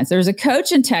the comments. There's a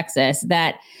coach in Texas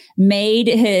that made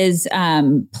his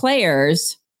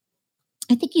players,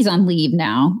 I think he's on leave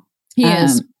now. He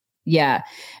is. Yeah.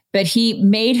 But he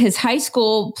made his high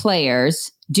school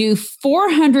players do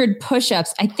 400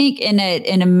 push-ups, I think in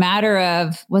a matter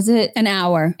of, was it an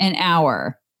hour? An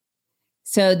hour.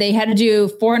 So they had to do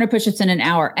 400 push-ups in an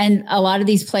hour. And a lot of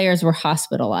these players were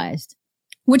hospitalized.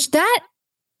 Which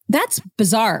that's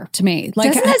bizarre to me.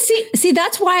 Like, doesn't that see,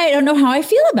 that's why I don't know how I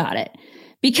feel about it.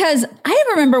 Because I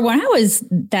remember when I was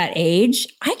that age,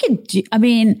 I can do, I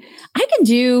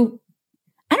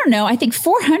don't know, I think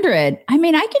 400. I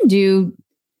mean, I can do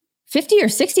 50 or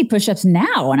 60 push-ups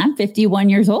now, and I'm 51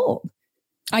 years old.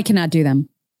 I cannot do them.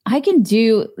 I can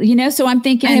do, so I'm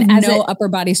thinking I have no upper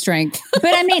body strength.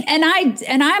 But I mean, I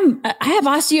have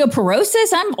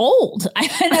osteoporosis. I'm old.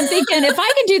 And I'm thinking if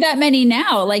I can do that many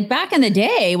now, like back in the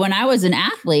day when I was an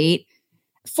athlete,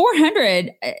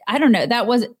 400, I don't know.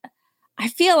 I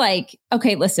feel like,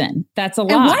 okay, listen, that's a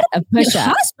lot of push-ups.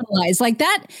 Hospitalized like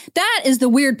that is the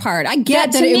weird part. I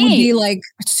get that it would be like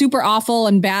super awful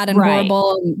and bad and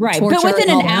horrible. And but within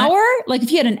an hour, like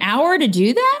if you had an hour to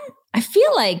do them, I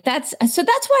feel like that's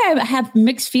why I have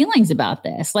mixed feelings about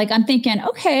this. Like I'm thinking,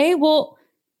 okay, well,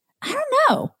 I don't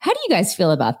know. How do you guys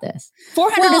feel about this?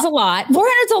 400 is a lot.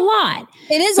 400 is a lot.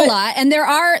 It is a lot. And there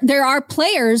are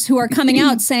players who are coming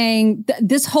out saying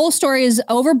this whole story is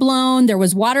overblown. There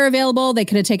was water available. They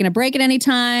could have taken a break at any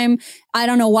time. I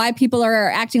don't know why people are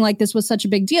acting like this was such a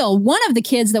big deal. One of the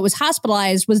kids that was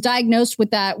hospitalized was diagnosed with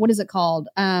that. What is it called?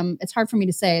 It's hard for me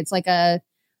to say. It's like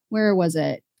where was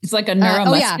it? It's like a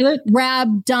neuromuscular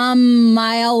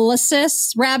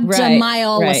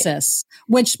rhabdomyolysis,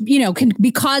 which, can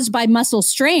be caused by muscle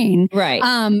strain. Right.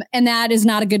 And that is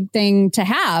not a good thing to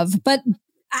have. But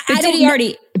did he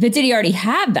already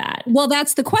have that? Well,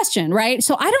 that's the question, right?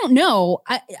 So I don't know.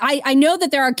 I know that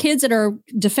there are kids that are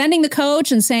defending the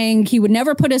coach and saying he would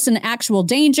never put us in actual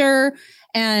danger.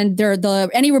 And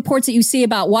any reports that you see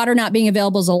about water not being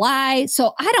available is a lie.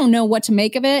 So I don't know what to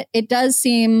make of it. It does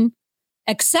seem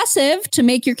excessive to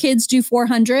make your kids do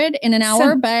 400 in an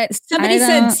hour, but somebody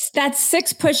said that's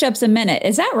 6 push-ups a minute.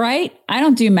 Is that right? I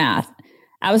don't do math.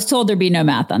 I was told there'd be no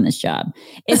math on this job.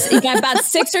 It's about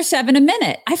 6 or 7 a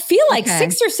minute. I feel like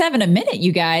 6 or 7 a minute,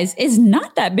 you guys, is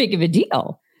not that big of a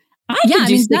deal. I can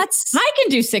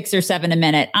do 6 or 7 a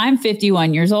minute. I'm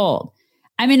 51 years old.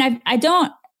 I mean,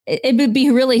 it would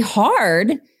be really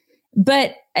hard,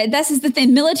 but this is the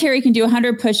thing. Military can do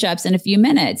 100 push-ups in a few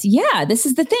minutes. Yeah, this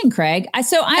is the thing, Craig.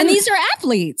 And these are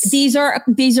athletes. These are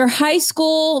high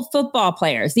school football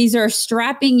players. These are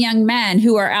strapping young men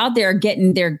who are out there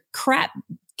getting their crap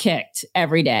kicked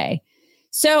every day.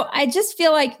 So I just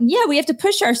feel like, we have to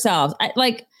push ourselves.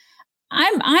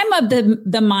 I'm of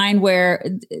the mind where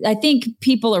I think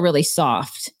people are really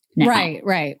soft now.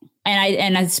 Right.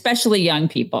 And especially young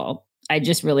people. I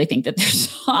just really think that they're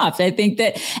soft. I think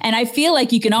that, and I feel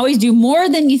like you can always do more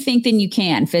than you think than you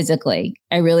can physically.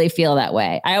 I really feel that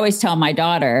way. I always tell my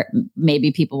daughter,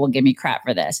 maybe people will give me crap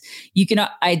for this. You can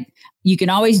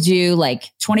always do like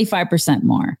 25%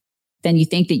 more than you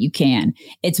think that you can.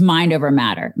 It's mind over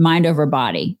matter, mind over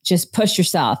body. Just push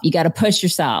yourself. You got to push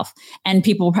yourself. And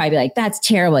people will probably be like, that's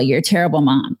terrible. You're a terrible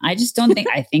mom. I just don't think,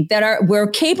 I think that we're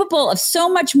capable of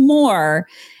so much more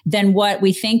than what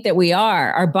we think that we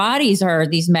are. Our bodies are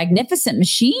these magnificent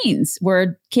machines.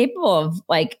 We're capable of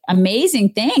like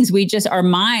amazing things. Our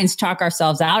minds talk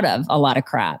ourselves out of a lot of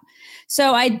crap.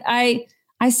 So I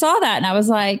saw that and I was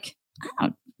like, I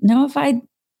don't know if I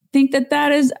think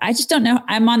that is, I just don't know.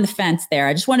 I'm on the fence there.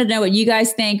 I just wanted to know what you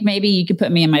guys think. Maybe you could put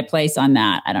me in my place on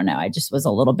that. I don't know. I just was a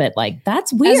little bit like,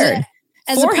 that's weird.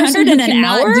 As 400 in an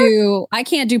hour? I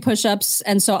can't do push-ups.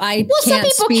 And so I can't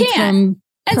speak from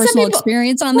personal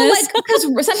experience on this.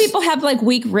 Because some people have like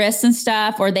weak wrists and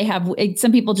stuff, or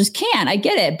some people just can't. I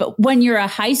get it. But when you're a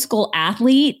high school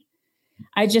athlete,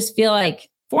 I just feel like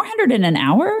 400 in an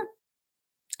hour.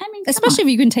 I mean, especially if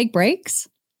you can take breaks.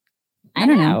 I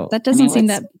don't know. That doesn't seem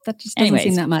that just doesn't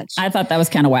seem that much. I thought that was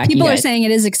kind of wacky. People are saying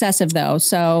it is excessive though.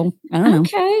 So I don't know.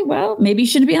 Okay. Well, maybe you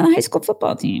shouldn't be on the high school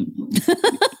football team.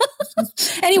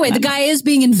 Anyway, the guy is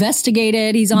being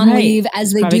investigated. He's on leave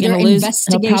as they do their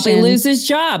investigation. He'll probably lose his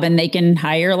job and they can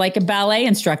hire like a ballet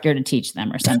instructor to teach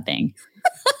them or something.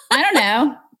 I don't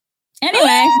know.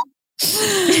 Anyway.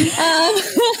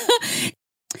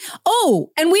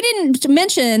 And we didn't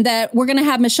mention that we're going to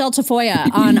have Michelle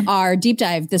Tafoya on our deep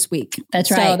dive this week. That's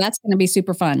right. So that's going to be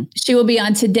super fun. She will be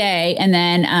on today. And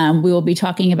then we will be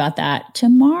talking about that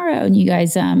tomorrow. And you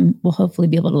guys will hopefully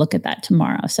be able to look at that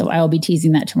tomorrow. So I will be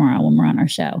teasing that tomorrow when we're on our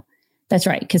show. That's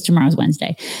right, because tomorrow's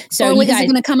Wednesday. So is it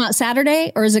going to come out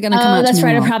Saturday or is it going to come out that's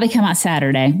tomorrow? Right. It'll probably come out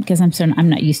Saturday because I'm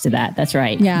not used to that. That's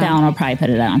right. Yeah. Valen will probably put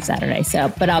it out on Saturday.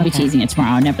 So, but I'll be teasing it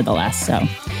tomorrow nevertheless.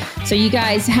 So you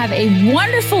guys have a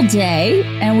wonderful day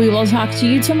and we will talk to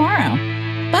you tomorrow.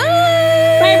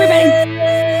 Bye. Bye, everybody.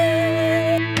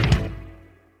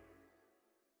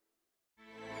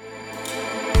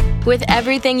 With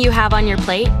everything you have on your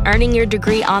plate, earning your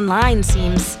degree online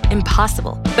seems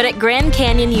impossible. But at Grand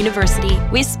Canyon University,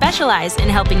 we specialize in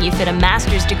helping you fit a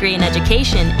master's degree in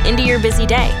education into your busy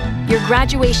day. Your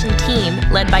graduation team,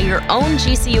 led by your own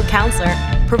GCU counselor,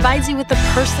 provides you with the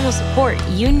personal support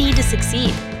you need to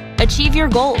succeed. Achieve your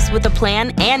goals with a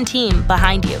plan and team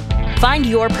behind you. Find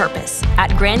your purpose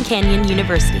at Grand Canyon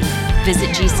University. Visit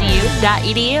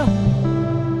gcu.edu.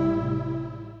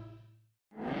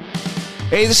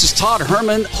 Hey, this is Todd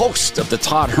Herman, host of The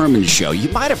Todd Herman Show. You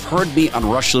might have heard me on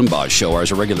Rush Limbaugh's show. I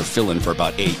was a regular fill-in for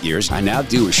about 8 years. I now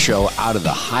do a show out of the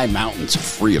high mountains of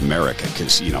free America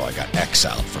because, I got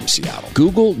exiled from Seattle.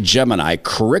 Google Gemini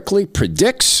correctly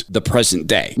predicts the present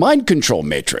day. Mind control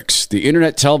matrix. The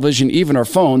internet, television, even our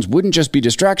phones wouldn't just be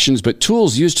distractions, but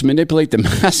tools used to manipulate the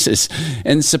masses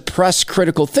and suppress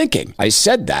critical thinking. I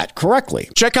said that correctly.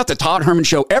 Check out The Todd Herman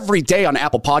Show every day on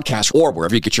Apple Podcasts or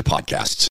wherever you get your podcasts.